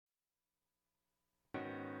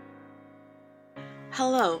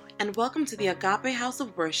Hello, and welcome to the Agape House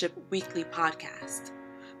of Worship weekly podcast.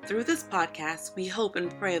 Through this podcast, we hope and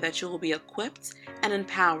pray that you will be equipped and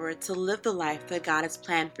empowered to live the life that God has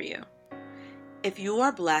planned for you. If you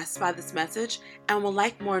are blessed by this message and would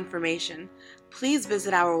like more information, please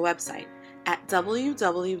visit our website at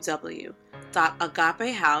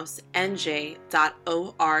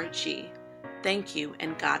www.agapehousenj.org. Thank you,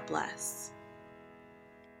 and God bless.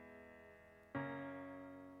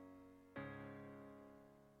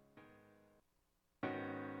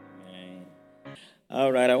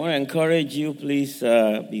 All right, I want to encourage you, please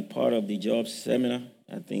be part of the jobs seminar.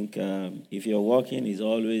 I think if you're working,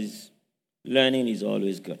 learning is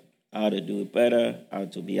always good. How to do it better, how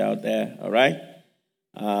to be out there, all right?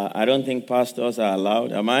 I don't think pastors are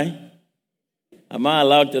allowed, am I? Am I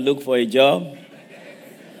allowed to look for a job?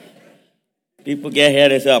 People get here,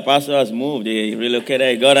 they say, "Our pastor has moved, he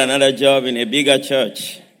relocated, he got another job in a bigger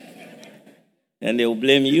church." And they will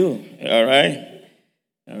blame you, all right?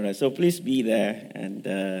 All right, so please be there and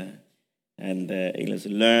let's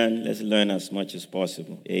learn as much as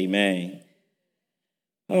possible. Amen.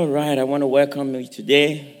 All right, I want to welcome you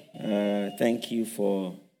today. Thank you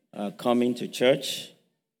for coming to church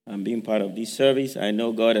and being part of this service. I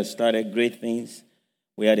know God has started great things.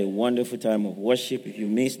 We had a wonderful time of worship. If you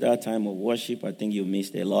missed that time of worship, I think you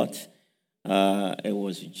missed a lot. It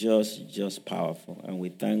was just powerful, and we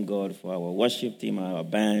thank God for our worship team, our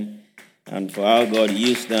band, and for how God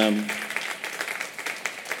used them,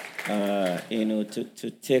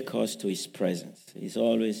 to take us to His presence. It's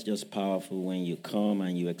always just powerful when you come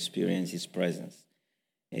and you experience His presence.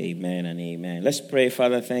 Amen and amen. Let's pray.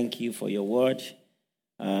 Father, thank you for your word.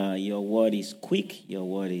 Your word is quick. Your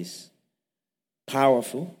word is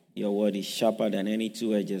powerful. Your word is sharper than any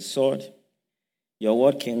two-edged sword. Your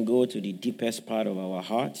word can go to the deepest part of our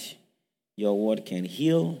heart. Your word can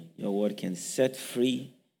heal. Your word can set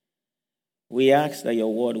free. We ask that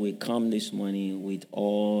your word will come this morning with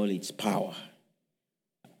all its power.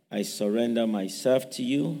 I surrender myself to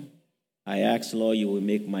you. I ask, Lord, you will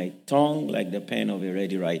make my tongue like the pen of a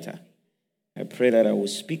ready writer. I pray that I will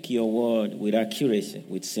speak your word with accuracy,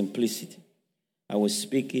 with simplicity. I will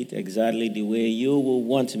speak it exactly the way you will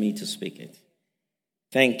want me to speak it.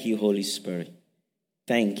 Thank you, Holy Spirit.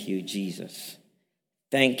 Thank you, Jesus.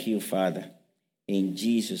 Thank you, Father. In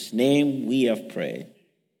Jesus' name we have prayed.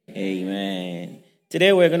 Amen.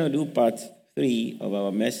 Today we're going to do part 3 of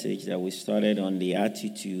our message that we started on the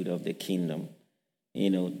attitude of the kingdom.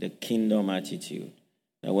 The kingdom attitude.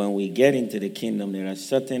 That when we get into the kingdom, there are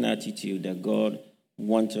certain attitudes that God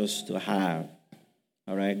wants us to have.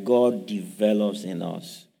 All right, God develops in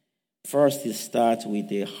us. First, it starts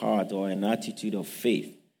with a heart or an attitude of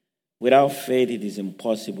faith. Without faith, it is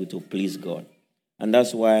impossible to please God. And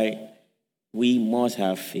that's why we must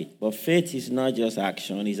have faith. But faith is not just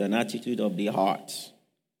action, it's an attitude of the heart.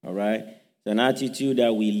 All right? It's an attitude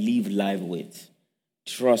that we live life with.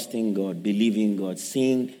 Trusting God, believing God,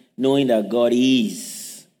 seeing, knowing that God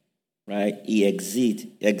is, right? He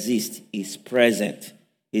exists, He's present,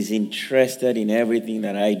 He's interested in everything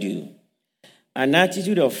that I do. An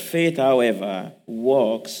attitude of faith, however,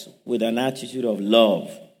 works with an attitude of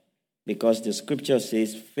love. Because the scripture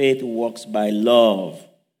says faith works by love.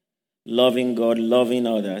 Loving God, loving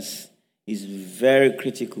others is very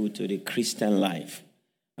critical to the Christian life.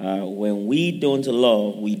 When we don't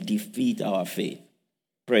love, we defeat our faith.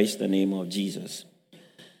 Praise the name of Jesus.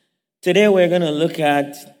 Today we're going to look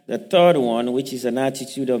at the third one, which is an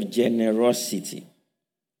attitude of generosity.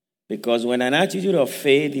 Because when an attitude of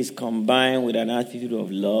faith is combined with an attitude of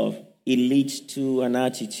love, it leads to an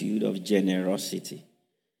attitude of generosity.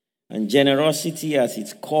 And generosity at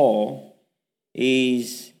its core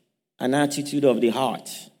is an attitude of the heart.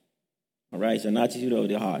 All right, it's an attitude of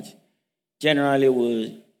the heart. Generally,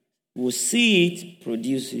 we'll see it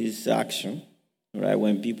produces action. All right,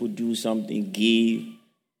 when people do something, give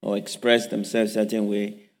or express themselves a certain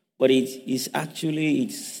way. But it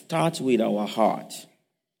starts with our heart.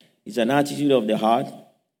 It's an attitude of the heart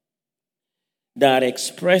that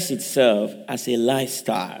expresses itself as a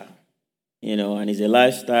lifestyle. And it's a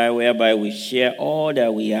lifestyle whereby we share all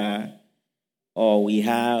that we are, or we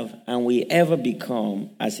have, and we ever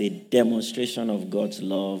become as a demonstration of God's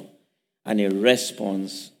love and a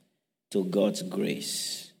response to God's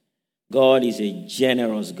grace. God is a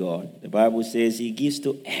generous God. The Bible says He gives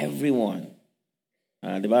to everyone.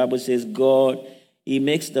 The Bible says God, He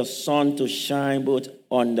makes the sun to shine both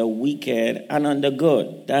on the wicked and on the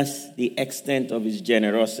good. That's the extent of His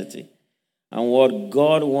generosity. And what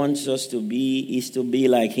God wants us to be is to be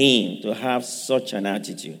like Him, to have such an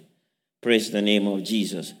attitude. Praise the name of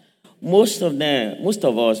Jesus. Most of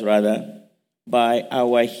us, by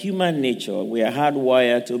our human nature, we are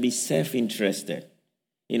hardwired to be self-interested.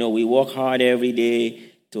 We work hard every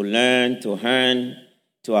day to learn, to earn,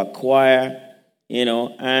 to acquire,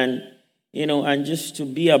 and just to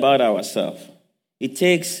be about ourselves. It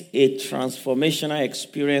takes a transformational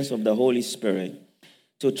experience of the Holy Spirit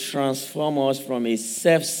to transform us from a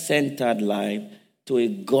self-centered life to a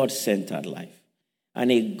God-centered life.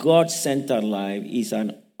 And a God-centered life is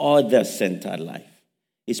an other-centered life.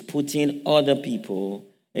 It's putting other people,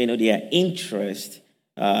 their interest,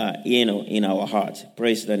 in our hearts.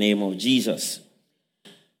 Praise the name of Jesus.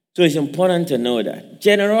 So it's important to know that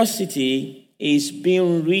generosity is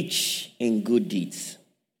being rich in good deeds.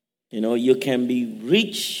 You can be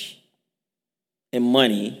rich in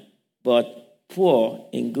money, but poor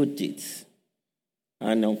in good deeds.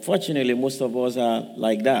 And unfortunately, most of us are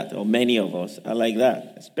like that, or many of us are like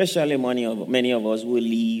that, especially many of us who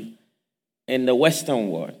live in the Western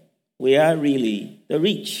world. We are really the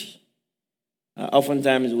rich.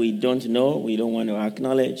 Oftentimes we don't know, we don't want to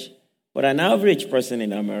acknowledge, but an average person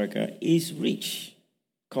in America is rich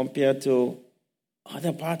compared to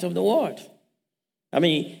other parts of the world.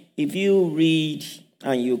 If you read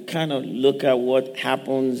and you kind of look at what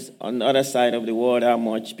happens on the other side of the world, how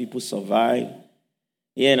much people survive.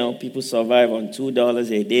 People survive on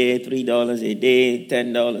 $2 a day, $3 a day,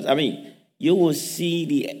 $10. You will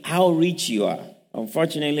see how rich you are.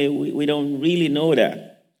 Unfortunately, we don't really know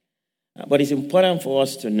that. But it's important for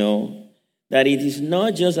us to know that it is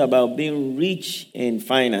not just about being rich in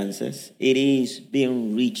finances. It is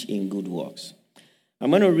being rich in good works. I'm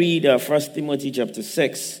going to read 1 Timothy chapter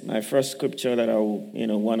 6, my first scripture that I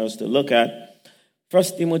want us to look at. 1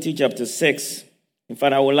 Timothy chapter 6. In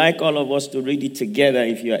fact, I would like all of us to read it together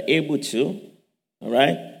if you are able to. All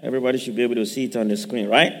right? Everybody should be able to see it on the screen,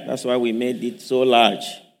 right? That's why we made it so large.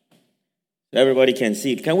 So everybody can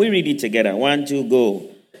see it. Can we read it together? 1, 2, go.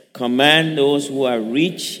 Command those who are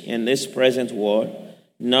rich in this present world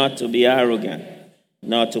not to be arrogant,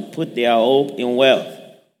 not to put their hope in wealth,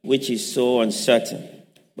 which is so uncertain,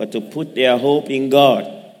 but to put their hope in God,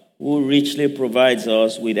 who richly provides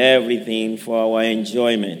us with everything for our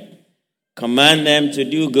enjoyment. Command them to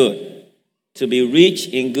do good, to be rich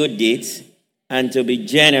in good deeds, and to be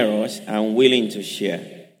generous and willing to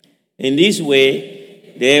share. In this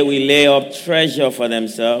way, they will lay up treasure for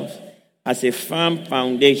themselves as a firm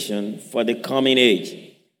foundation for the coming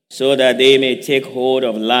age, so that they may take hold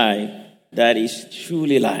of life that is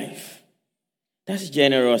truly life. That's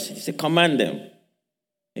generosity. Say, command them.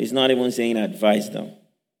 It's not even saying advise them,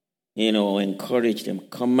 encourage them.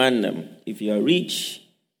 Command them. If you are rich,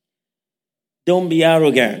 don't be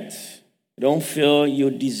arrogant. Don't feel you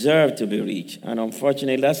deserve to be rich. And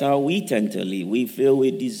unfortunately, that's how we tend to live. We feel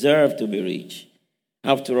we deserve to be rich.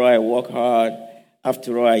 After all, I work hard.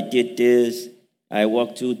 After all, I did this. I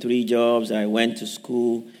worked 2-3 jobs. I went to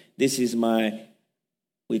school. This is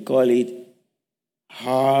we call it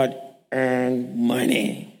hard-earned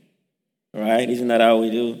money. Right? Isn't that how we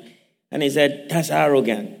do? And he said, that's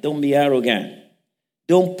arrogant. Don't be arrogant.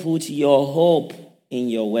 Don't put your hope in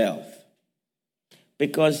your wealth.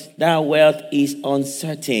 Because that wealth is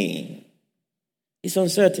uncertain. It's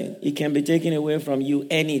uncertain. It can be taken away from you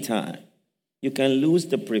anytime. You can lose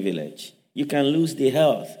the privilege. You can lose the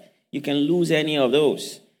health. You can lose any of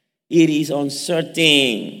those. It is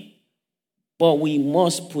uncertain. But we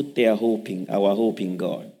must put our hope in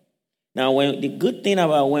God. Now, the good thing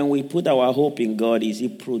about when we put our hope in God is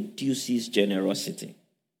it produces generosity.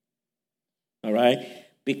 All right?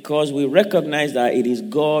 Because we recognize that it is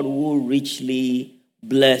God who richly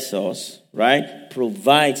blesses us, right?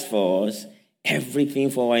 Provides for us everything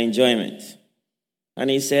for our enjoyment. And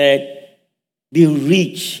he said, be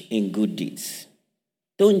rich in good deeds.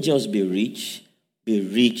 Don't just be rich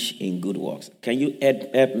in good works. Can you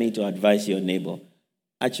help me to advise your neighbor?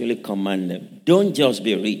 Actually command them. Don't just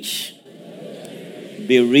be rich.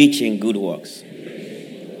 Be rich in good works.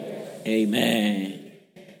 Amen.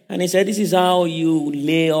 And he said, this is how you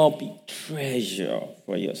lay up treasure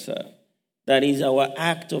for yourself. That is our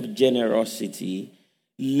act of generosity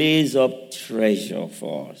lays up treasure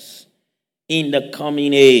for us in the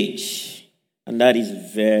coming age. And that is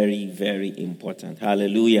very, very important.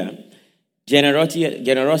 Hallelujah.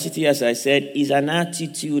 Generosity, as I said, is an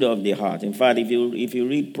attitude of the heart. In fact, if you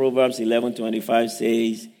read Proverbs 11:25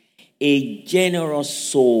 says, a generous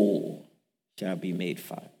soul shall be made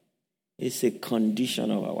fat. It's a condition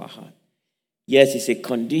of our heart. Yes, it's a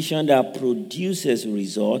condition that produces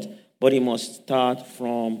result, but it must start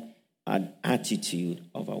from an attitude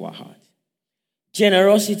of our heart.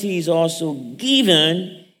 Generosity is also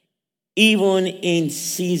given even in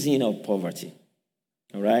season of poverty.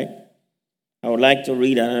 All right? I would like to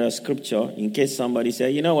read another scripture in case somebody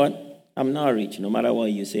says, you know what, I'm not rich. No matter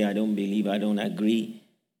what you say, I don't believe, I don't agree.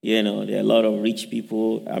 There are a lot of rich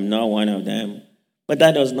people. I'm not one of them. But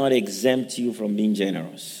that does not exempt you from being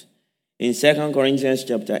generous. In 2 Corinthians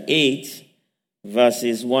chapter 8,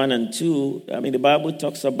 verses 1 and 2, the Bible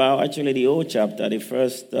talks about, actually the whole chapter, the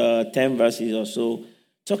first 10 verses or so,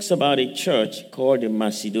 talks about a church called the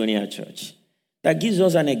Macedonia Church. That gives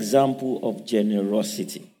us an example of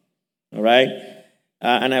generosity. All right?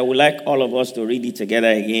 And I would like all of us to read it together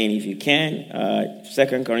again if you can.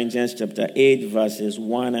 2 Corinthians chapter 8, verses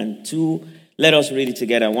 1 and 2. Let us read it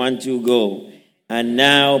together. 1, 2, go. And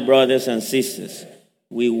now, brothers and sisters,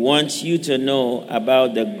 we want you to know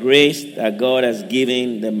about the grace that God has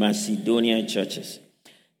given the Macedonian churches.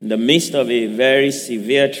 In the midst of a very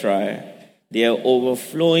severe trial, their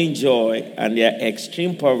overflowing joy and their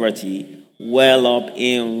extreme poverty well up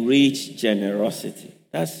in rich generosity.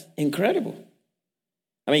 That's incredible.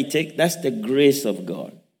 That's the grace of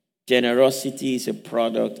God. Generosity is a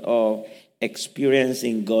product of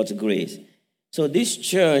experiencing God's grace. So this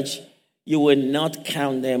church, you will not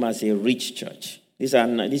count them as a rich church. This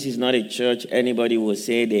is not a church anybody will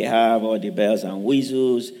say they have all the bells and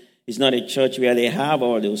whistles. It's not a church where they have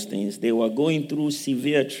all those things. They were going through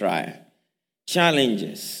severe trial,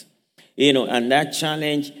 challenges. And that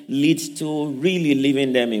challenge leads to really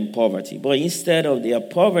leaving them in poverty. But instead of their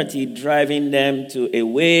poverty driving them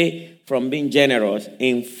away from being generous,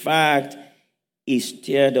 in fact, it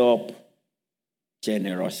stirred up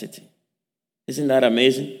generosity. Isn't that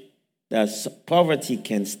amazing? That poverty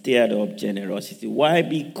can stir up generosity. Why?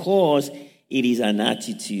 Because it is an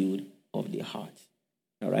attitude of the heart.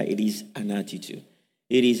 All right? It is an attitude.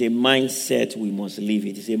 It is a mindset we must live.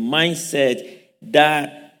 It is a mindset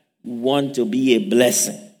that want to be a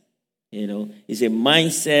blessing. It's a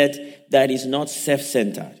mindset that is not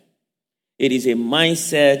self-centered. It is a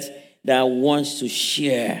mindset that wants to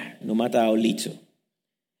share, no matter how little.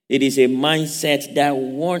 It is a mindset that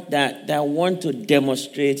want to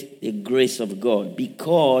demonstrate the grace of God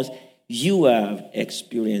because you have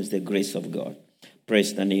experienced the grace of God.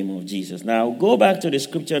 Praise the name of Jesus. Now, go back to the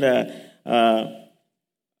scripture that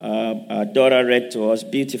our daughter read to us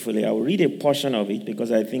beautifully. I will read a portion of it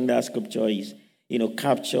because I think that scripture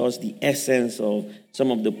captures the essence of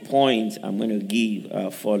some of the points I'm going to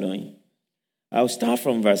give following. I'll start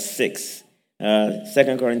from verse 6,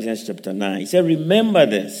 2 Corinthians chapter 9. It said, remember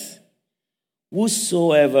this,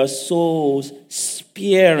 whosoever sows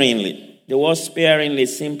sparingly. The word sparingly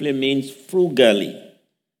simply means frugally,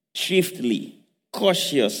 thriftily,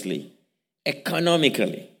 cautiously,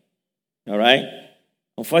 economically. All right?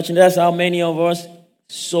 Unfortunately, that's how many of us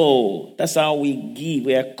sow. That's how we give.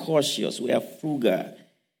 We are cautious. We are frugal.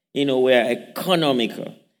 We are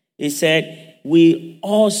economical. He said, we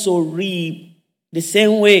also reap the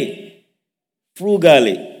same way.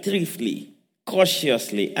 Frugally, thriftily,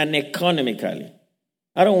 cautiously, and economically.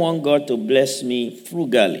 I don't want God to bless me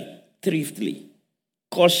frugally, thriftily,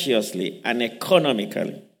 cautiously, and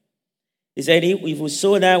economically. He said, if you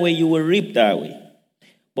sow that way, you will reap that way.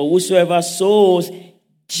 But whosoever sows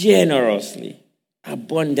generously,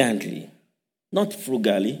 abundantly, not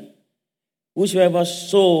frugally. Whosoever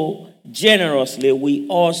sow generously, we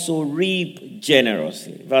also reap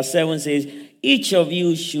generously. Verse 7 says, each of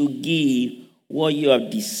you should give what you have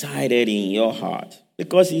decided in your heart.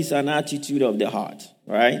 Because it's an attitude of the heart,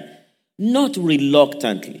 right? Not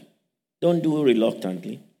reluctantly. Don't do it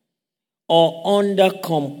reluctantly. Or under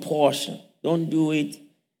compulsion. Don't do it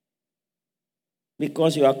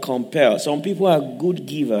because you are compelled. Some people are good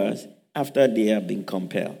givers after they have been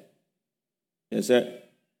compelled. They say,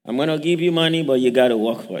 I'm going to give you money, but you got to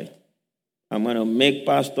work for it. I'm going to make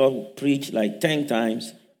pastor preach like 10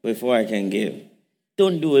 times before I can give.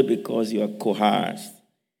 Don't do it because you are coerced.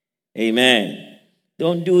 Amen.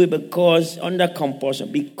 Don't do it because under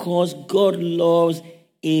compulsion. Because God loves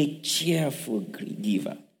a cheerful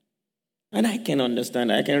giver. And I can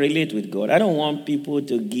understand. I can relate with God. I don't want people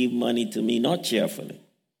to give money to me not cheerfully.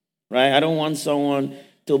 Right? I don't want someone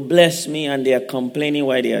to bless me and they are complaining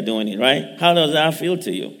why they are doing it. Right? How does that feel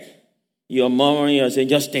to you? You're murmuring, you're saying,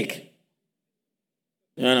 just take.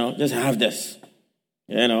 Just have this.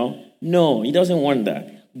 No, he doesn't want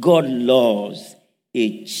that. God loves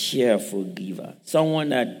a cheerful giver. Someone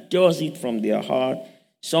that does it from their heart.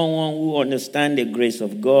 Someone who understands the grace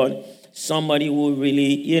of God. Somebody who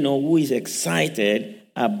really, who is excited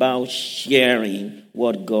about sharing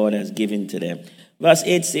what God has given to them. Verse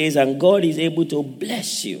 8 says, and God is able to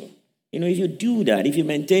bless you. If you do that, if you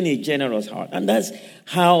maintain a generous heart. And that's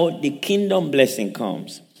how the kingdom blessing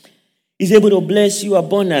comes. He's able to bless you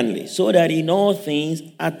abundantly, so that in all things,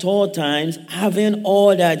 at all times, having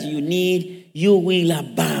all that you need, you will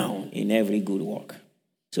abound in every good work.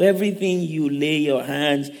 So everything you lay your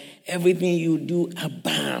hands, everything you do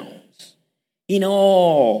abounds in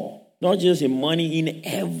all, not just in money, in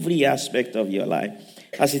every aspect of your life.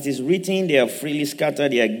 As it is written, they are freely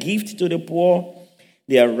scattered, they are gift to the poor,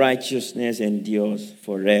 their righteousness endures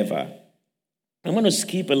forever. I'm going to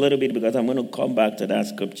skip a little bit because I'm going to come back to that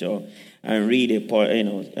scripture and read it,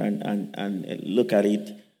 and look at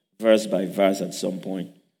it verse by verse at some point.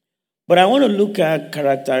 But I want to look at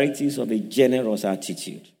characteristics of a generous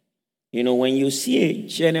attitude. When you see a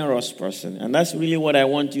generous person, and that's really what I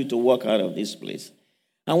want you to walk out of this place.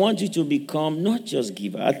 I want you to become not just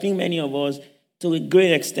giver. I think many of us, to a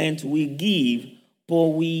great extent, we give, but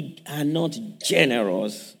we are not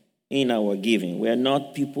generous in our giving. We are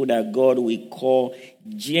not people that God will call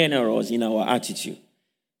generous in our attitude.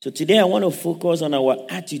 So today I want to focus on our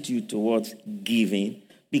attitude towards giving,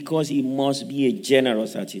 because it must be a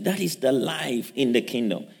generous attitude. That is the life in the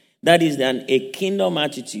kingdom. That is a kingdom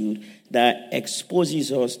attitude that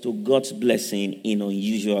exposes us to God's blessing in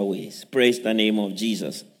unusual ways. Praise the name of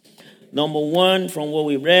Jesus. Number one, from what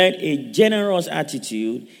we read, a generous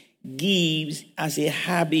attitude gives as a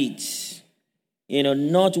habit,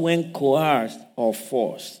 not when coerced or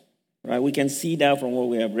forced. Right? We can see that from what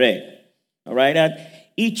we have read. All right?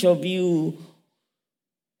 That each of you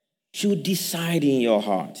should decide in your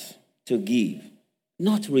heart to give,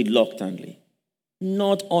 not reluctantly,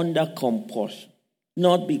 not under compulsion,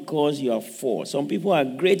 not because you are forced. Some people are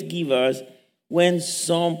great givers when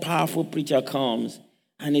some powerful preacher comes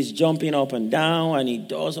and is jumping up and down and he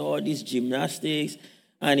does all these gymnastics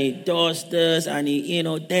and he does this and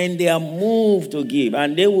then they are moved to give,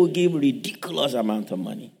 and they will give ridiculous amount of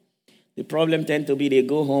money. The problem tends to be they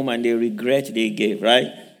go home and they regret they gave,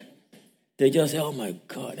 right? They just say, oh my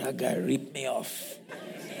God, that guy ripped me off.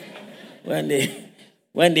 When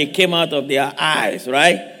they came out of their eyes,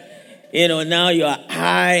 right? Now your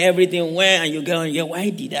eye, everything went, and you go, why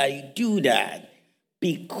did I do that?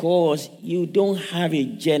 Because you don't have a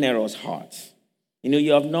generous heart.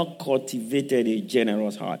 You have not cultivated a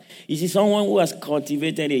generous heart. You see, someone who has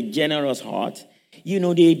cultivated a generous heart,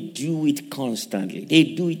 they do it constantly. They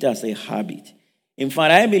do it as a habit. In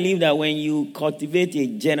fact, I believe that when you cultivate a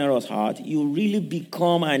generous heart, you really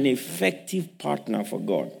become an effective partner for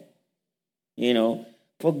God.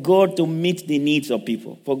 For God to meet the needs of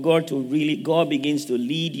people. For God begins to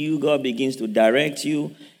lead you. God begins to direct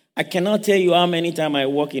you. I cannot tell you how many times I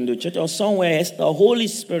walk into church or somewhere else, the Holy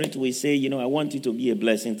Spirit will say, I want you to be a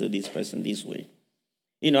blessing to this person this way.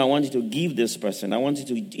 I want you to give this person. I want you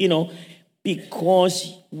to,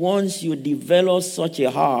 because once you develop such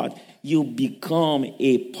a heart, you become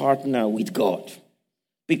a partner with God.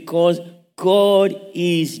 Because God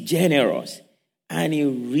is generous, and he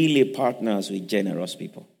really partners with generous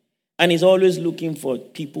people. And he's always looking for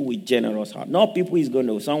people with generous heart. Not people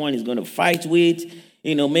someone is going to fight with,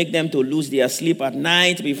 make them to lose their sleep at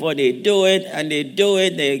night before they do it, and they do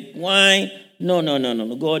it, they whine. No.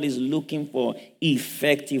 God is looking for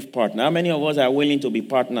effective partners. How many of us are willing to be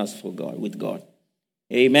partners with God?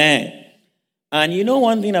 Amen. And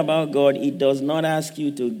one thing about God, he does not ask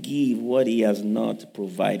you to give what he has not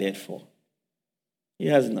provided for. He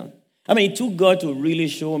has not. It took God to really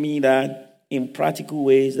show me that in practical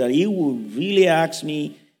ways, that he would really ask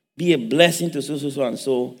me, be a blessing to so and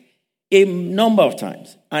so, a number of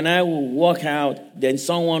times. And I will walk out, then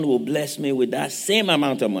someone will bless me with that same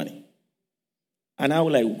amount of money. And I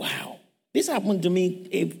was like, wow. This happened to me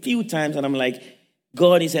a few times, and I'm like,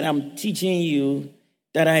 God, he said, I'm teaching you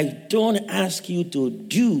that I don't ask you to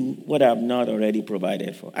do what I've not already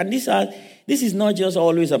provided for. And this is not just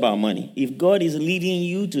always about money. If God is leading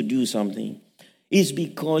you to do something, it's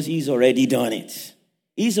because he's already done it.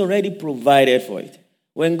 He's already provided for it.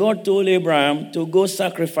 When God told Abraham to go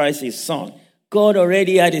sacrifice his son, God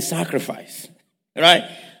already had a sacrifice, right?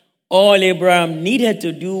 All Abraham needed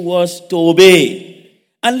to do was to obey.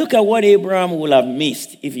 And look at what Abraham would have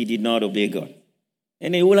missed if he did not obey God.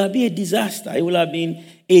 And it will have been a disaster. It will have been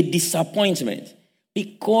a disappointment.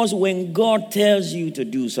 Because when God tells you to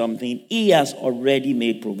do something, he has already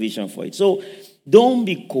made provision for it. So don't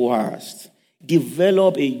be coerced.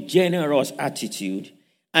 Develop a generous attitude.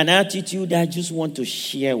 An attitude that just want to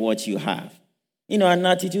share what you have. An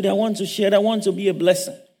attitude that wants to share, that wants to be a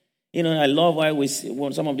blessing. I love why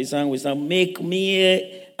some of the songs we say, make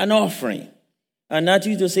me an offering. And not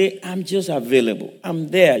you to say, I'm just available. I'm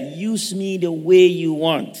there. Use me the way you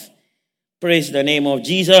want. Praise the name of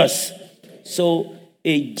Jesus. So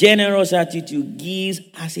A generous attitude gives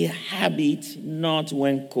as a habit, not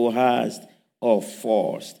when coerced or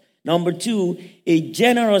forced. Number 2, a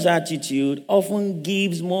generous attitude often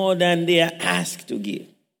gives more than they are asked to give.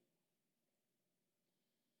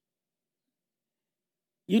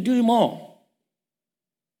 You do more.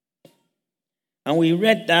 And we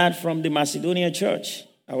read that from the Macedonian church.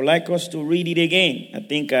 I would like us to read it again. I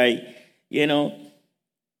think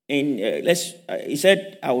he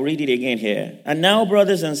said, I will read it again here. And now,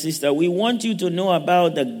 brothers and sisters, we want you to know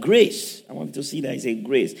about the grace. I want to see that it's a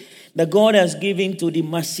grace that God has given to the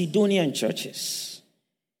Macedonian churches.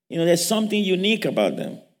 There's something unique about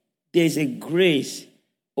them. There's a grace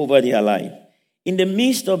over their life. In the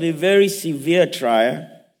midst of a very severe trial,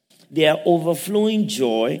 their overflowing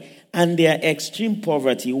joy and their extreme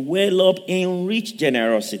poverty well up in rich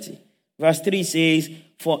generosity. Verse 3 says,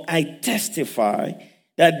 for I testify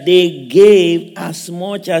that they gave as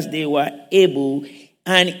much as they were able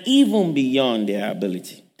and even beyond their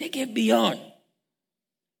ability. They gave beyond.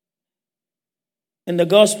 In the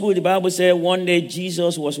gospel, the Bible said one day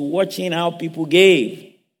Jesus was watching how people gave.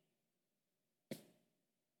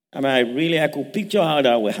 I could picture how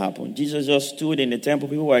that would happen. Jesus just stood in the temple.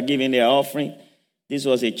 People were giving their offering. This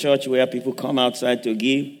was a church where people come outside to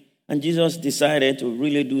give. And Jesus decided to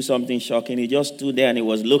really do something shocking. He just stood there and he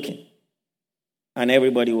was looking. And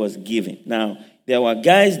everybody was giving. Now, there were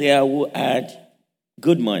guys there who had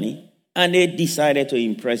good money. And they decided to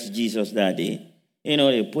impress Jesus that day.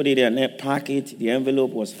 They put it in their pocket. The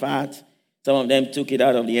envelope was fat. Some of them took it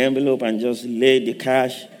out of the envelope and just laid the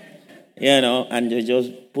cash, and they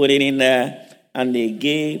just put it in there. And they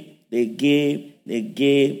gave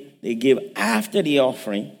after the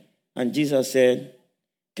offering. And Jesus said,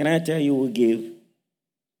 can I tell you who gave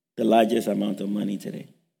the largest amount of money today?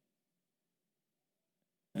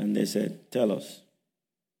 And they said, tell us.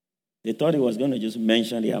 They thought he was going to just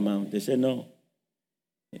mention the amount. They said, no.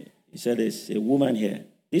 He said, there's a woman here.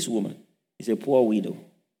 This woman is a poor widow.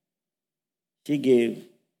 She gave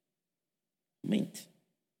mint.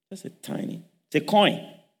 Just it's a coin.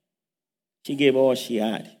 She gave all she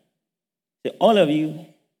had. So all of you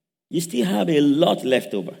still have a lot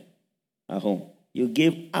left over at home. You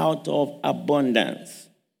gave out of abundance.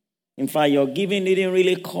 In fact, your giving didn't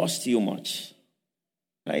really cost you much.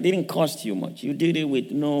 Right? It didn't cost you much. You did it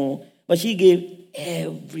with but she gave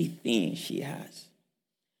everything she has.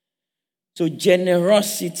 So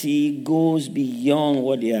generosity goes beyond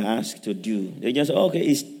what they are asked to do. They just say, okay,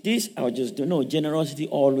 is this? I'll just do. No, generosity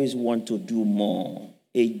always wants to do more.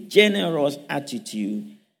 A generous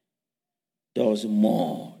attitude does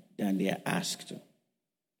more than they are asked to.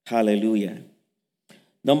 Hallelujah.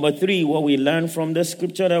 Number 3, what we learn from the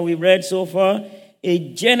scripture that we read so far,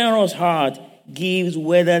 a generous heart gives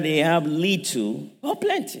whether they have little or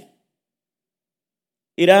plenty.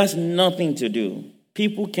 It has nothing to do.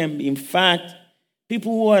 People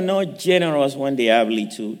who are not generous when they have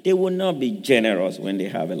little, they will not be generous when they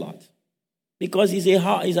have a lot. Because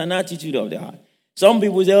it's an attitude of the heart. Some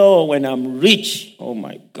people say, oh, when I'm rich, oh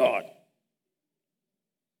my God.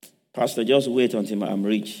 Pastor, just wait until I'm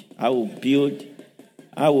rich. I will build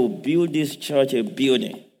this church a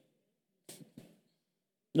building.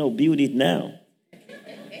 No, build it now.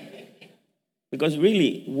 Because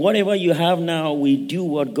really, whatever you have now, we do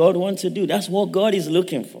what God wants to do. That's what God is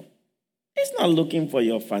looking for. He's not looking for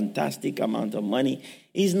your fantastic amount of money.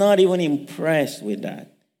 He's not even impressed with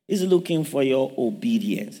that. He's looking for your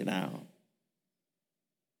obedience now.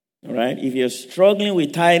 All right? If you're struggling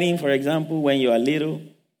with tithing, for example, when you are little,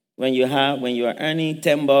 when you are earning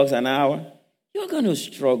 $10 an hour, you're going to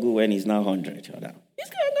struggle when it's now 100. You're going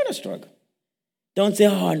to struggle. Don't say,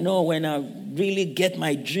 oh, no, when I really get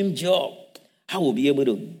my dream job, I will be able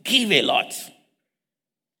to give a lot.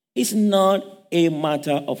 It's not a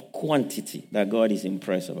matter of quantity that God is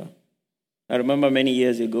impressed about. I remember many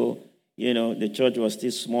years ago, the church was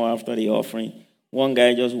still small after the offering. One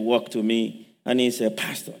guy just walked to me and he said,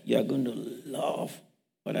 Pastor, you are going to love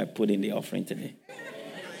what I put in the offering today.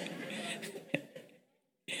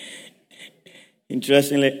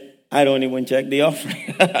 Interestingly, I don't even check the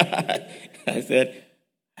offering. I said,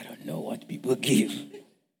 I don't know what people give.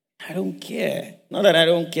 I don't care. Not that I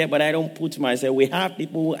don't care, but I don't put myself. We have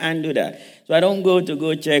people who handle that. So I don't go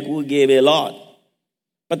check who gave a lot.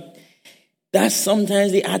 But that's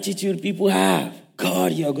sometimes the attitude people have.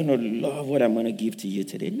 God, you're going to love what I'm going to give to you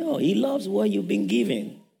today. No, he loves what you've been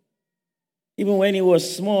giving. Even when he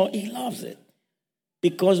was small, he loves it.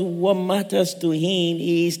 Because what matters to him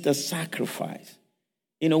is the sacrifice.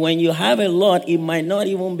 When you have a lot, it might not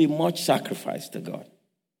even be much sacrifice to God.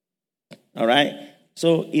 All right?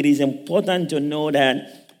 So it is important to know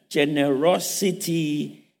that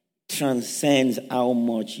generosity transcends how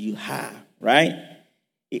much you have, right?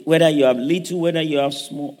 Whether you have little, whether you have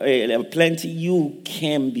small, plenty, you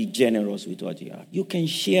can be generous with what you have. You can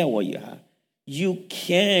share what you have. You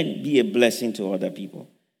can be a blessing to other people.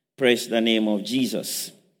 Praise the name of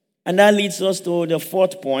Jesus. And that leads us to the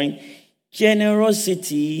fourth point.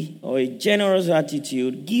 Generosity, or a generous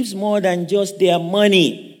attitude, gives more than just their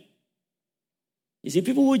money. You see,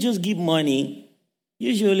 people who just give money,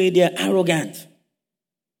 usually they're arrogant.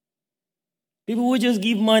 People who just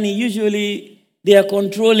give money, usually they are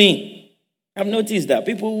controlling. I've noticed that.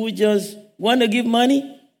 People who just want to give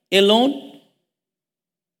money alone,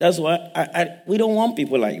 that's why we don't want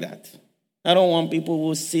people like that. I don't want people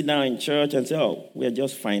who sit down in church and say, oh, we're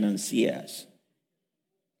just financiers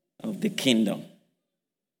of the kingdom.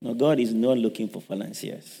 No, God is not looking for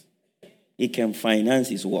financiers. He can finance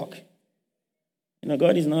his work.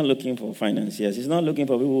 God is not looking for financiers. He's not looking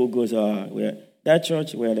for people who go, that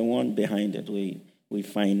church, we're the one behind it. We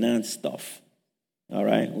finance stuff. All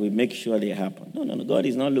right? We make sure they happen. No. God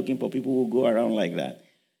is not looking for people who go around like that.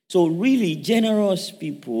 So really, generous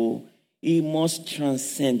people, it must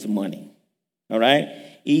transcend money. All right?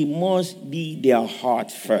 It must be their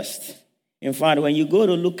heart first. In fact, when you go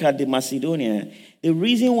to look at the Macedonians, the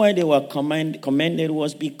reason why they were commended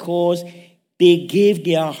was because they gave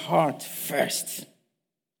their heart first.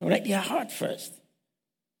 All right? Their heart first.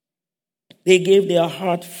 They gave their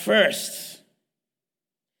heart first.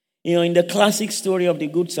 In the classic story of the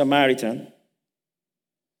Good Samaritan,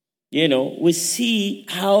 we see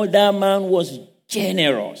how that man was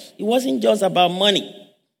generous. It wasn't just about money.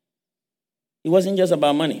 It wasn't just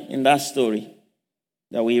about money in that story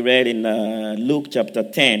that we read in Luke chapter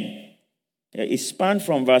 10. It spanned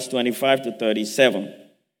from verse 25 to 37.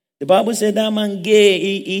 The Bible said that man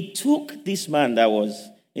he took this man that was,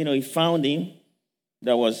 he found him,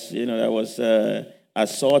 that was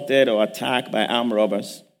assaulted or attacked by armed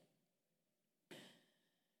robbers.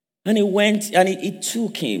 And he went and he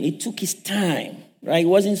took him. He took his time, right? It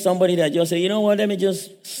wasn't somebody that just said, you know what, let me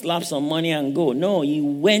just slap some money and go. No, he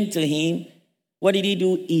went to him. What did he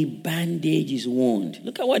do? He bandaged his wound.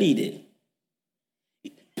 Look at what he did.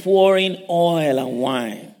 Pouring oil and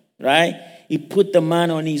wine, right? He put the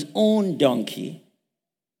man on his own donkey.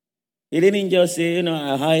 He didn't just say,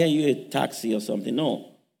 I'll hire you a taxi or something. No.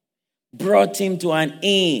 Brought him to an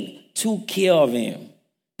inn, took care of him.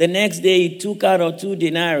 The next day, he took out 2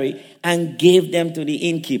 denarii and gave them to the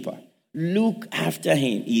innkeeper. Look after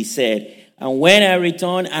him, he said, and when I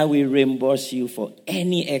return, I will reimburse you for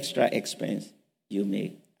any extra expense you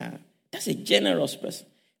may have. That's a generous person.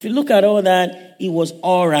 If you look at all that, it was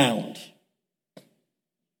all around.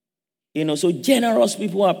 So generous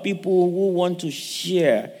people are people who want to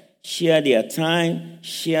share their time,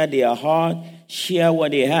 share their heart, share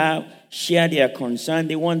what they have, share their concern.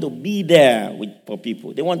 They want to be there for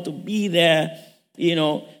people. They want to be there, they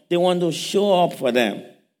want to show up for them.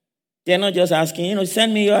 They're not just asking,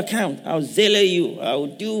 send me your account. I'll Zelle you. I'll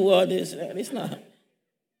do all this. It's not.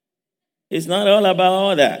 It's not all about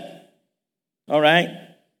all that. All right?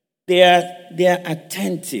 They are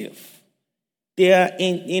attentive. They are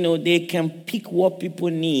they can pick what people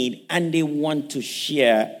need and they want to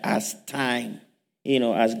share as time,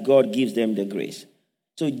 as God gives them the grace.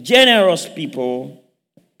 So generous people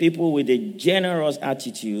with a generous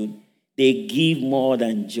attitude, they give more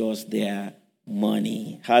than just their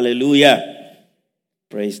money. Hallelujah.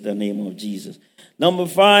 Praise the name of Jesus. Number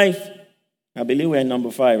 5, I believe we're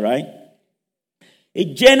number 5, right? A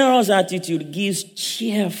generous attitude gives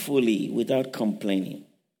cheerfully without complaining.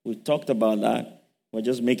 We talked about that. We're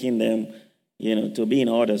just making them, to be in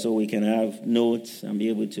order so we can have notes and be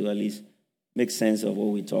able to at least make sense of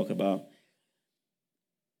what we talk about.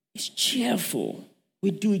 It's cheerful.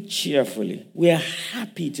 We do it cheerfully. We are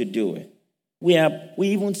happy to do it. We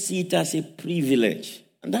even see it as a privilege.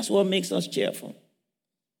 And that's what makes us cheerful.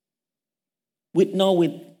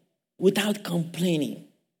 Without complaining.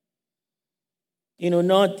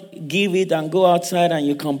 Not give it and go outside and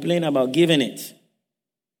you complain about giving it.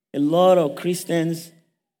 A lot of Christians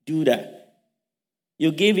do that.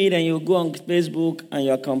 You give it and you go on Facebook and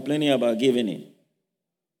you're complaining about giving it.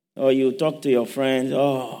 Or you talk to your friends,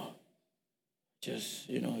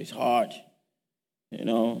 it's hard.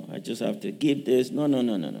 I just have to give this. No.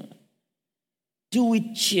 Do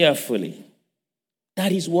it cheerfully.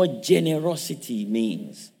 That is what generosity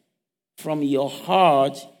means. From your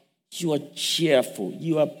heart, you are cheerful.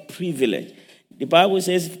 You are privileged. The Bible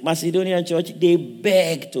says, Macedonian church, they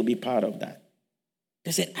beg to be part of that.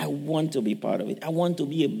 They said, I want to be part of it. I want to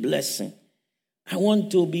be a blessing. I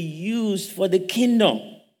want to be used for the kingdom.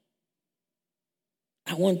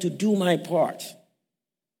 I want to do my part.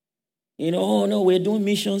 Oh no, we're doing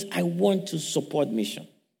missions. I want to support mission.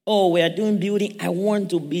 Oh, we are doing building. I want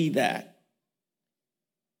to be that.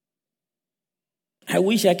 I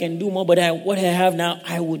wish I can do more, but what I have now,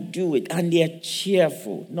 I would do it. And they are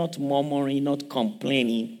cheerful, not murmuring, not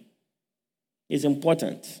complaining. It's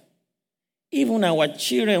important. Even our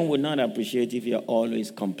children would not appreciate if you're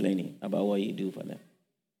always complaining about what you do for them.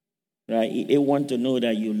 Right? They want to know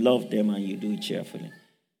that you love them and you do it cheerfully.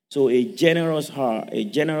 So a generous heart, a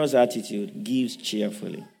generous attitude gives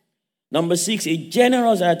cheerfully. Number 6, a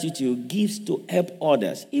generous attitude gives to help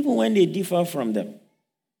others, even when they differ from them.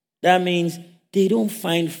 That means they don't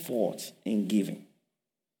find fault in giving.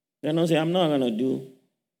 They don't say, I'm not going to do.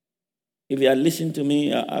 If you are listening to me,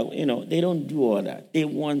 they don't do all that. They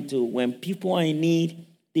want to, when people are in need,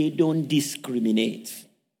 they don't discriminate.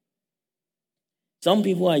 Some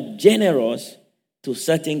people are generous to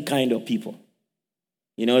certain kind of people.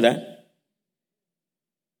 You know that?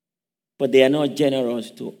 But they are not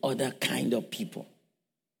generous to other kind of people.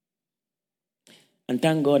 And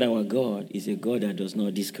thank God our God is a God that does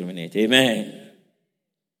not discriminate. Amen.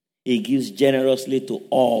 He gives generously to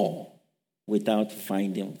all without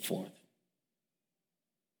finding fault.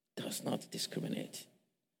 Does not discriminate.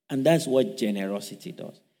 And that's what generosity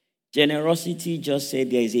does. Generosity just says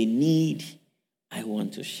there is a need, I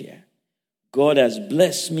want to share. God has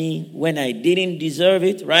blessed me when I didn't deserve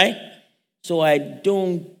it, right? So I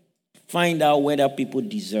don't find out whether people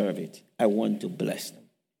deserve it. I want to bless them.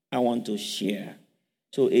 I want to share.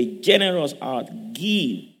 So a generous heart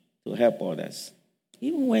gives to help others.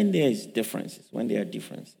 Even when there's differences, when there are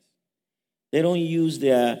differences. They don't use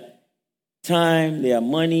their time, their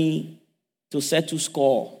money to settle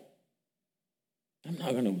score. I'm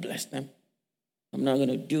not going to bless them. I'm not going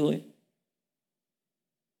to do it.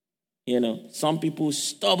 Some people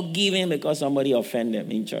stop giving because somebody offended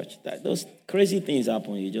them in church. Those crazy things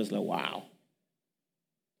happen. You're just like, wow.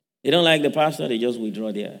 They don't like the pastor, they just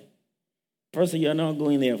withdraw there. Pastor, you're not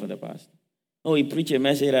going there for the pastor. Oh, he preached a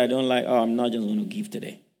message I don't like. Oh, I'm not just going to give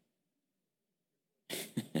today.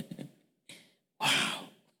 Wow.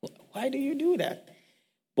 Why do you do that?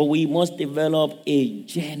 But we must develop a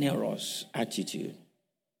generous attitude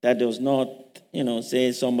that does not,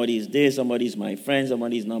 say somebody is this, somebody is my friend,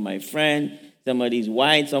 somebody is not my friend, somebody is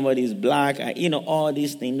white, somebody is black. All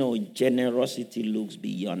these things. No, generosity looks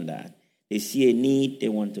beyond that. They see a need, they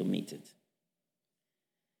want to meet it.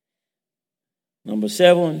 Number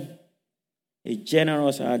 7, a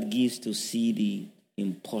generous heart gives to see the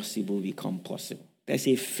impossible become possible. There's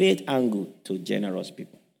a faith angle to generous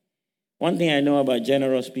people. One thing I know about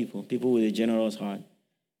generous people with a generous heart,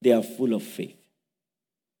 they are full of faith.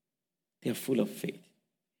 They are full of faith.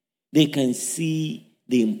 They can see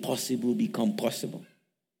the impossible become possible.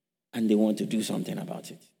 And they want to do something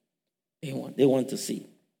about it. They want to see.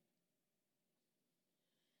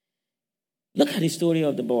 Look at the story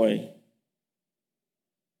of the boy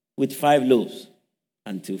with 5 loaves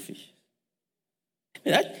and 2 fish.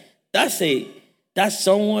 That's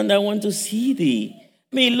someone that wants to see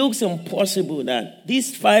it looks impossible that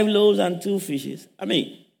these 5 loaves and 2 fishes,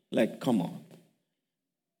 come on.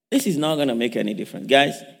 This is not going to make any difference.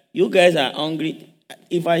 Guys, you guys are hungry.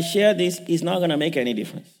 If I share this, it's not going to make any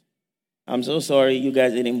difference. I'm so sorry you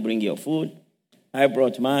guys didn't bring your food. I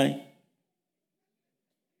brought mine.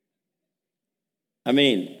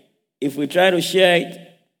 If we try to share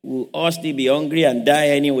it, we'll all still be hungry and die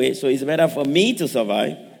anyway. So it's better for me to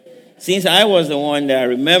survive. Since I was the one that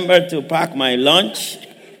remembered to pack my lunch.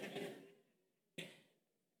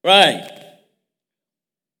 Right.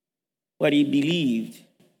 But he believed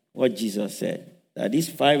what Jesus said, that these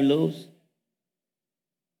 5 loaves,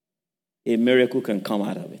 a miracle can come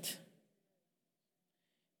out of it.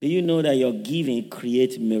 Do you know that your giving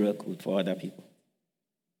creates miracle for other people?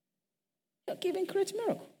 Your giving creates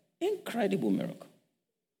miracle. Incredible miracle.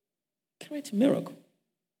 Creates miracle.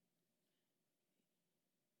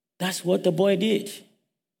 That's what the boy did.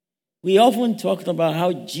 We often talked about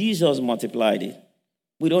how Jesus multiplied it.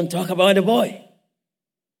 We don't talk about the boy.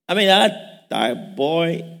 That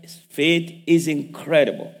boy's faith is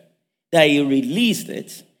incredible. That he released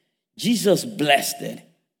it, Jesus blessed it,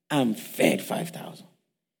 and fed 5,000.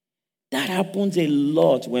 That happens a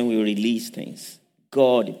lot when we release things.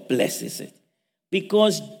 God blesses it.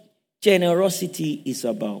 Because generosity is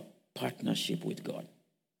about partnership with God.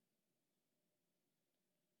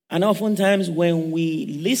 And oftentimes when we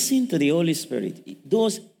listen to the Holy Spirit,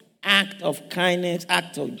 those acts of kindness,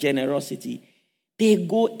 acts of generosity, they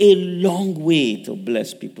go a long way to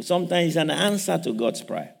bless people. Sometimes it's an answer to God's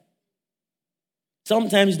prayer.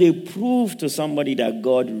 Sometimes they prove to somebody that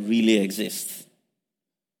God really exists.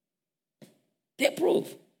 They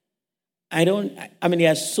prove.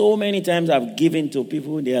 There are so many times I've given to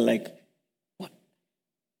people, they are like, what?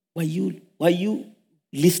 Were you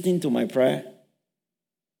listening to my prayer?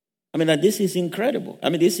 This is incredible.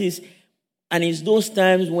 And it's those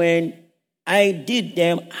times when I did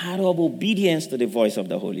them out of obedience to the voice of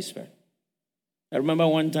the Holy Spirit. I remember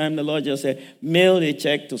one time the Lord just said, mail a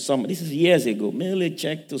check to somebody. This is years ago. Mail a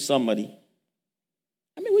check to somebody.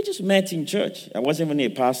 We just met in church. I wasn't even a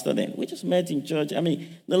pastor then. We just met in church. The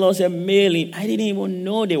Lord said, mail it. I didn't even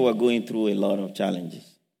know they were going through a lot of challenges.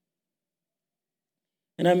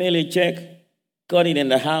 And I mailed a check, got it in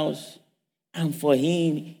the house, and for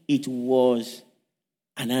him, it was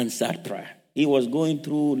an answered prayer. He was going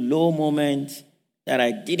through low moments that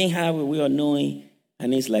I didn't have a way of knowing,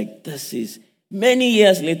 and it's like, many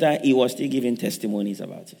years later, he was still giving testimonies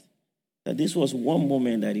about it. That this was one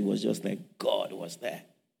moment that he was just like, God was there.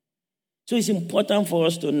 So it's important for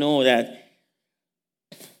us to know that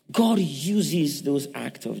God uses those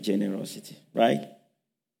acts of generosity, right?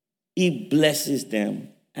 He blesses them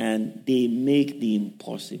and they make the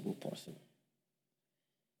impossible possible.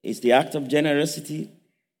 It's the act of generosity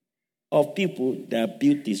of people that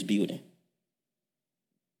built this building.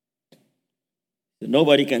 So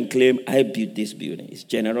nobody can claim, I built this building. It's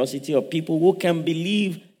generosity of people who can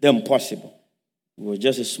believe the impossible. We were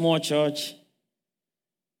just a small church.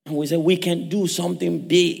 And we said, we can do something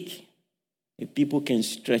big if people can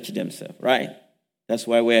stretch themselves, right? That's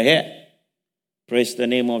why we're here. Praise the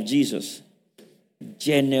name of Jesus.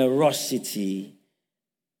 Generosity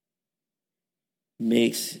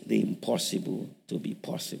makes the impossible to be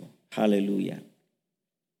possible. Hallelujah.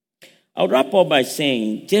 I'll wrap up by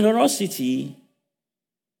saying generosity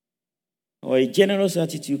or a generous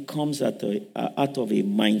attitude comes out of a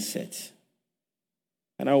mindset.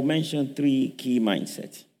 And I'll mention 3 key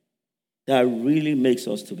mindsets that really makes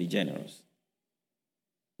us to be generous.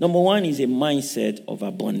 Number 1 is a mindset of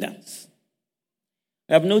abundance.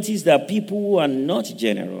 I've noticed that people who are not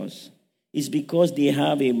generous is because they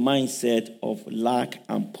have a mindset of lack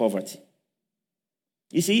and poverty.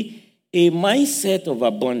 You see, a mindset of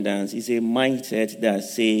abundance is a mindset that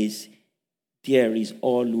says there is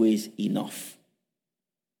always enough.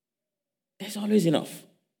 There's always enough.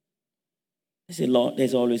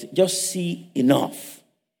 There's always, just see enough.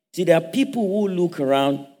 See, there are people who look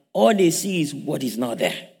around, all they see is what is not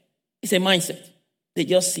there. It's a mindset. They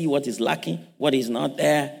just see what is lacking, what is not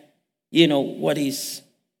there, what is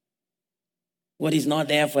not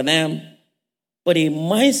there for them. But a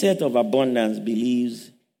mindset of abundance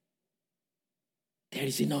believes there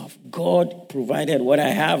is enough. God provided what I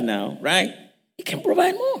have now, right? He can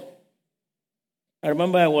provide more. I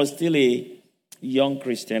remember I was still a young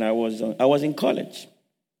Christian. I was in college.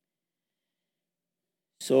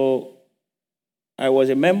 So I was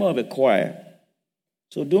a member of a choir.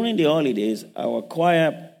 So during the holidays, our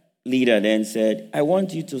choir leader then said, I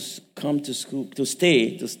want you to come to school, to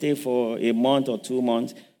stay for a month or 2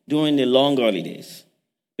 months during the long holidays,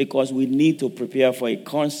 because we need to prepare for a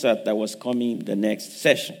concert that was coming the next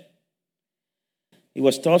session. It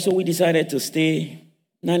was tough, so we decided to stay.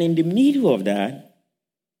 And in the middle of that,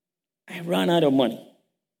 I ran out of money.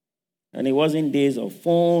 And it wasn't days of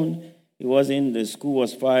phone. It wasn't the school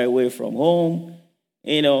was far away from home.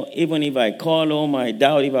 Even if I call home, I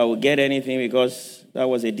doubt if I would get anything because that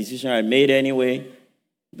was a decision I made anyway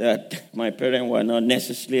that my parents were not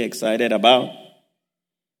necessarily excited about.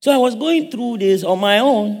 So I was going through this on my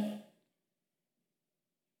own.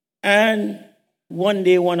 And one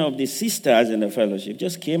day, one of the sisters in the fellowship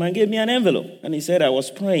just came and gave me an envelope. And he said, I was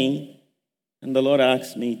praying, and the Lord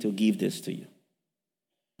asked me to give this to you.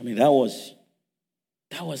 That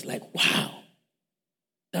was like, wow.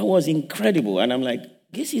 That was incredible. And I'm like,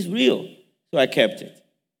 this is real. So I kept it.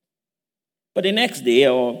 But the next day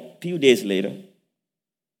or a few days later,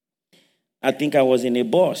 I think I was in a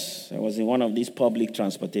bus. I was in one of these public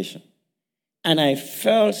transportation. And I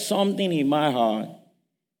felt something in my heart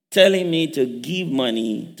telling me to give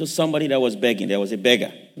money to somebody that was begging. There was a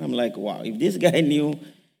beggar. And I'm like, wow, if this guy knew.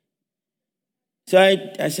 So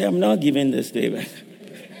I said, I'm not giving this to him.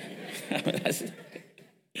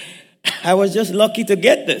 I was just lucky to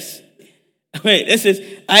get this.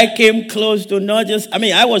 I came close to not just,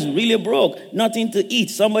 I was really broke, nothing to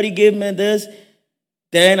eat. Somebody gave me this,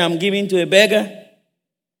 then I'm giving to a beggar.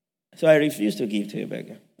 So I refused to give to a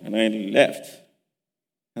beggar, and I left.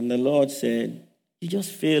 And the Lord said, you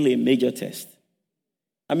just failed a major test.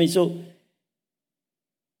 So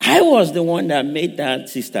I was the one that made that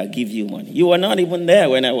sister give you money. You were not even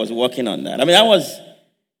there when I was working on that.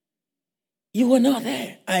 You were not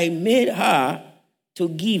there. I made her to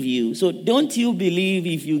give you. So don't you believe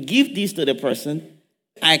if you give this to the person,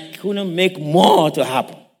 I couldn't make more to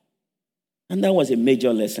happen. And that was a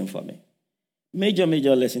major lesson for me. Major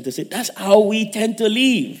lesson to say, that's how we tend to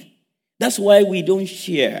live. That's why we don't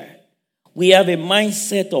share. We have a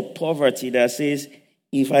mindset of poverty that says,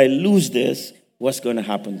 if I lose this, what's going to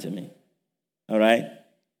happen to me? All right?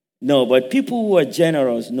 No, but people who are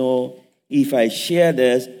generous know if I share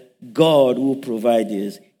this, God who provides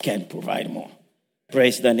this can provide more.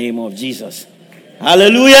 Praise the name of Jesus.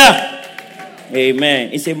 Hallelujah.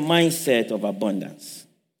 Amen. It's a mindset of abundance.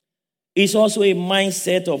 It's also a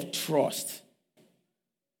mindset of trust.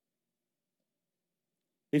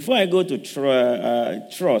 Before I go to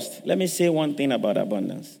trust, let me say one thing about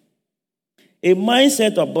abundance. A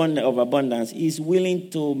mindset of abundance is willing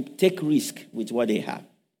to take risk with what they have.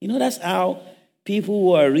 You know, that's how people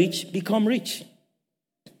who are rich become rich.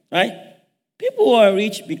 Right? People who are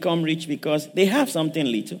rich become rich because they have something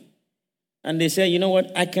little. And they say, you know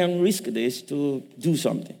what, I can risk this to do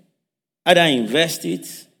something. Either invest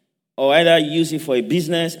it, or either use it for a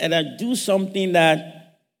business, either do something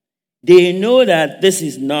that they know that this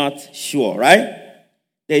is not sure, right?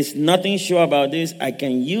 There's nothing sure about this. I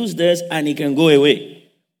can use this and it can go away.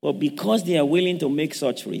 But because they are willing to make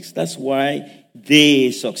such risks, that's why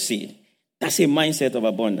they succeed. That's a mindset of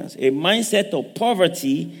abundance. A mindset of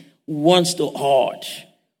poverty wants to hoard,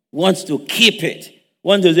 wants to keep it,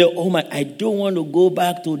 wants to say, oh my, I don't want to go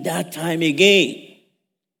back to that time again.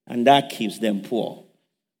 And that keeps them poor.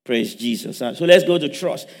 Praise Jesus. So let's go to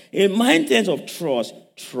trust. A mindset of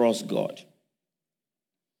trust God.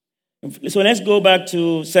 So let's go back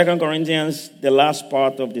to 2 Corinthians, the last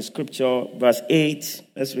part of the scripture, verse 8.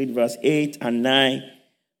 Let's read verse 8 and 9.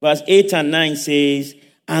 Verse 8 and 9 says,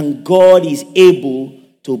 and God is able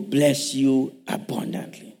to bless you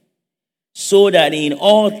abundantly, so that in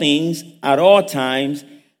all things, at all times,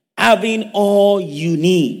 having all you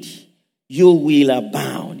need, you will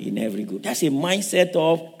abound in every good. That's a mindset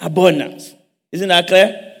of abundance. Isn't that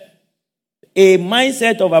clear? A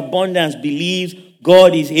mindset of abundance believes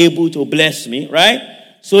God is able to bless me, right?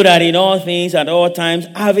 So that in all things, at all times,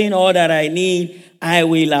 having all that I need, I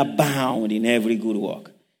will abound in every good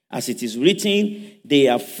work. As it is written, they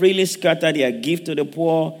are freely scattered their gift to the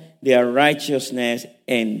poor, their righteousness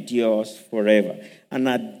endures forever. An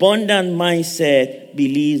abundant mindset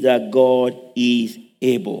believes that God is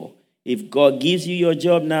able. If God gives you your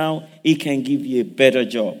job now, He can give you a better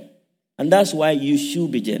job. And that's why you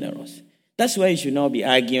should be generous. That's why you should not be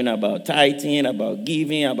arguing about tithing, about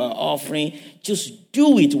giving, about offering. Just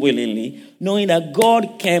do it willingly, knowing that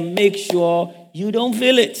God can make sure you don't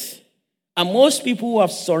feel it. And most people who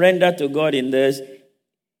have surrendered to God in this,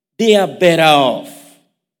 they are better off.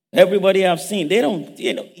 Everybody I've seen, they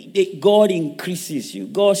don't, God increases you.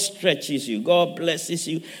 God stretches you. God blesses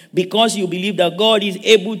you because you believe that God is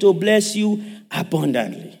able to bless you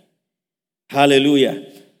abundantly. Hallelujah.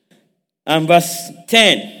 And verse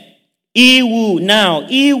 10. He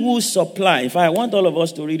will supply. If I want all of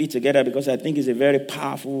us to read it together because I think it's a very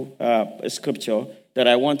powerful scripture that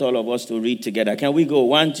I want all of us to read together. Can we go?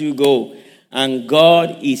 1, 2, go. And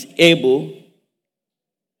God is able.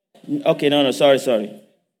 Okay, no, sorry.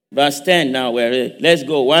 Verse 10 now. Let's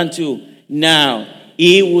go. 1, 2. Now,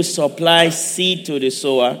 He will supply seed to the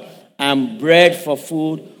sower and bread for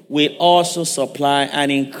food, will also supply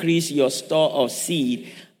and increase your store of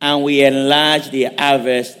seed, and we enlarge the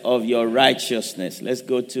harvest of your righteousness. Let's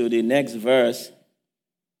go to the next verse.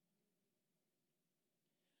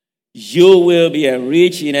 You will be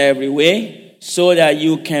enriched in every way, so that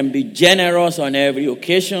you can be generous on every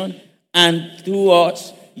occasion, and through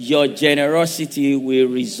us, your generosity will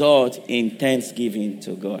result in thanksgiving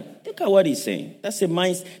to God. Look at what he's saying. That's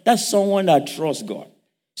someone that trusts God.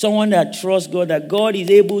 Someone that trusts God, that God is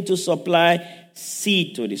able to supply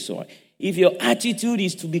seed to the soil. If your attitude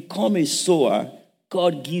is to become a sower,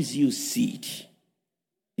 God gives you seed.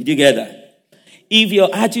 Did you get that? If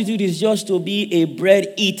your attitude is just to be a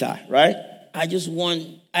bread eater, right?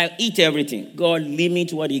 I eat everything. God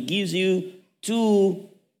limits what He gives you to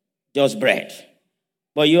just bread.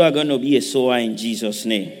 But you are going to be a sower in Jesus'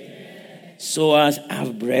 name. Sowers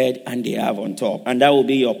have bread and they have on top. And that will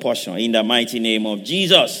be your portion in the mighty name of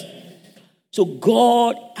Jesus. So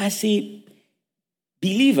God, as a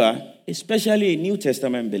believer, especially a New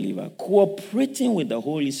Testament believer, cooperating with the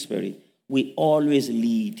Holy Spirit will always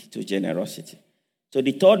lead to generosity. So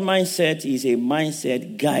the third mindset is a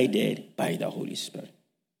mindset guided by the Holy Spirit.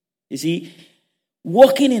 You see,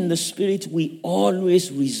 walking in the Spirit will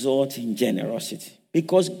always result in generosity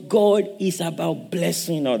because God is about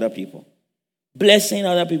blessing other people. blessing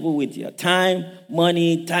other people with your time,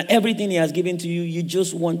 money, everything he has given to you. You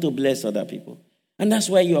just want to bless other people. And that's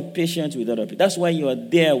why you are patient with other people. That's why you are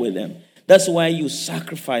there with them. That's why you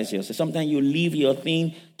sacrifice yourself. Sometimes you leave your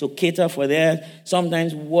thing to cater for that.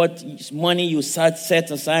 Sometimes what money you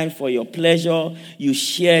set aside for your pleasure, you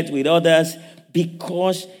share it with others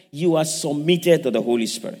because you are submitted to the Holy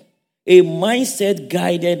Spirit. A mindset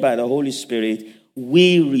guided by the Holy Spirit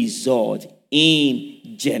will result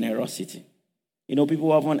in generosity. You know,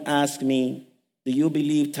 people often ask me, do you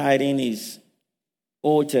believe tithing is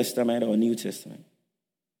Old Testament or New Testament?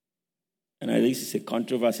 And I think it's a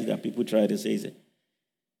controversy that people try to say.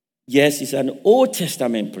 Yes, it's an Old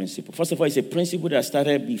Testament principle. First of all, it's a principle that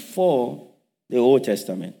started before the Old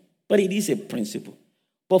Testament. But it is a principle.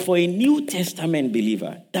 But for a New Testament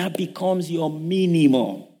believer, that becomes your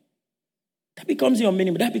minimum. That becomes your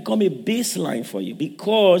minimum. That becomes a baseline for you.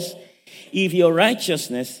 Because if your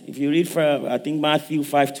righteousness, if you read from, I think Matthew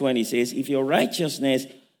 5:20 says, if your righteousness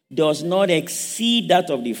does not exceed that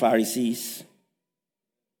of the Pharisees,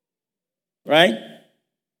 right?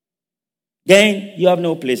 Then you have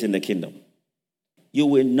no place in the kingdom. You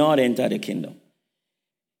will not enter the kingdom.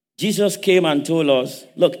 Jesus came and told us,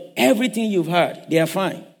 look, everything you've heard, they are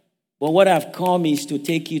fine. But what I've come is to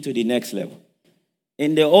take you to the next level.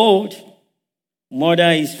 In the old, murder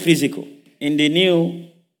is physical. In the new,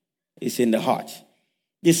 it's in the heart.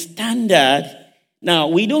 The standard, now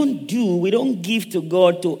we don't give to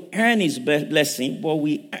God to earn his blessing, but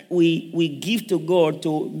we give to God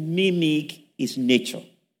to mimic his nature.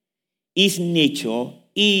 His nature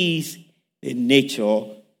is the nature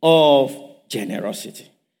of generosity.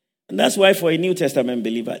 And that's why for a New Testament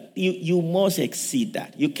believer, you must exceed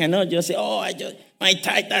that. You cannot just say, my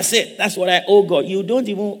tithe, that's it. That's what I owe God. You don't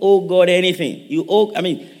even owe God anything. You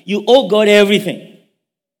owe God everything.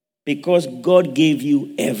 Because God gave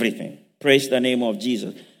you everything. Praise the name of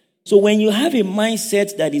Jesus. So when you have a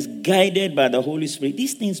mindset that is guided by the Holy Spirit,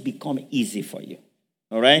 these things become easy for you.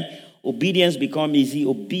 All right? Obedience becomes easy.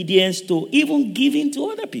 Obedience to even giving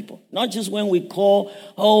to other people. Not just when we call,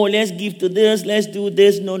 let's give to this, let's do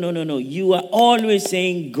this. No. You are always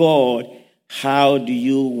saying, God, how do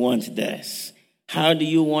you want this? How do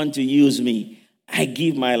you want to use me? I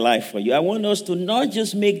give my life for you. I want us to not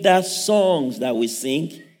just make that songs that we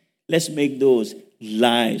sing. Let's make those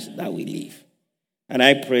lives that we live. And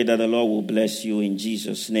I pray that the Lord will bless you in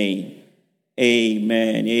Jesus' name.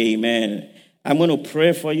 Amen. Amen. I'm going to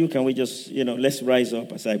pray for you. Can we just, let's rise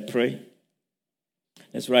up as I pray.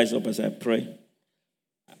 Let's rise up as I pray.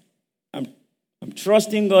 I'm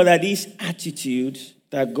trusting God that this attitude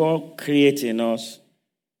that God creates in us,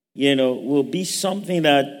 will be something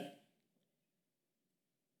that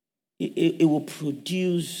it will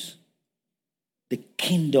produce the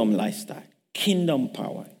kingdom lifestyle, kingdom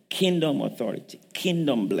power, kingdom authority,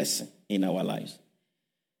 kingdom blessing in our lives.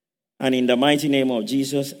 And in the mighty name of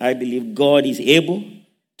Jesus, I believe God is able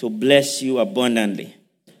to bless you abundantly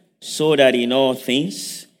so that in all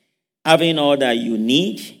things, having all that you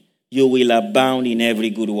need, you will abound in every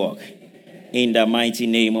good work. In the mighty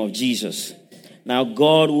name of Jesus. Now,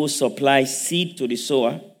 God will supply seed to the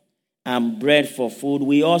sower and bread for food.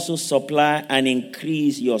 We also supply and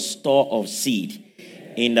increase your store of seed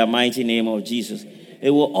in the mighty name of Jesus. It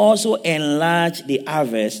will also enlarge the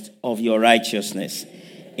harvest of your righteousness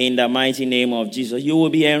in the mighty name of Jesus. You will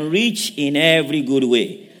be enriched in every good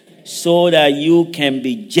way so that you can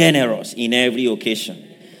be generous in every occasion.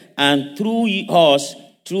 And through you,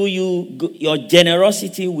 your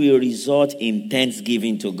generosity will result in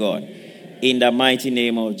thanksgiving to God. In the mighty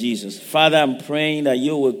name of Jesus. Father, I'm praying that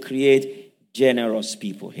you will create generous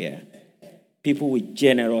people here. People with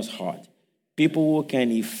generous heart. People who can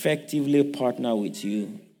effectively partner with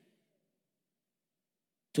you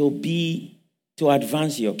to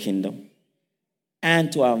advance your kingdom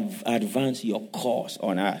and to advance your cause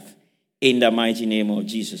on earth. In the mighty name of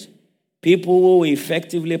Jesus. People who will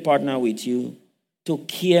effectively partner with you to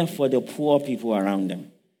care for the poor people around them.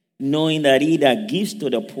 Knowing that he that gives to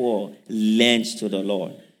the poor lends to the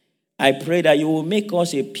Lord. I pray that you will make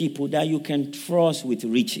us a people that you can trust with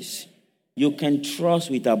riches. You can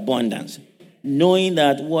trust with abundance. Knowing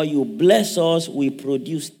that what you bless us will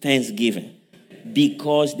produce thanksgiving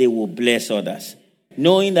because they will bless others.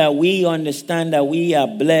 Knowing that we understand that we are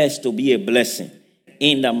blessed to be a blessing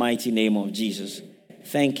in the mighty name of Jesus.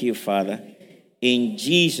 Thank you, Father. In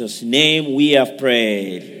Jesus' name we have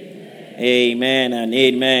prayed. Amen and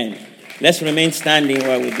amen. Let's remain standing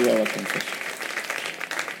while we do our confession.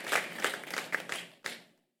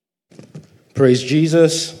 Praise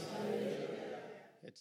Jesus.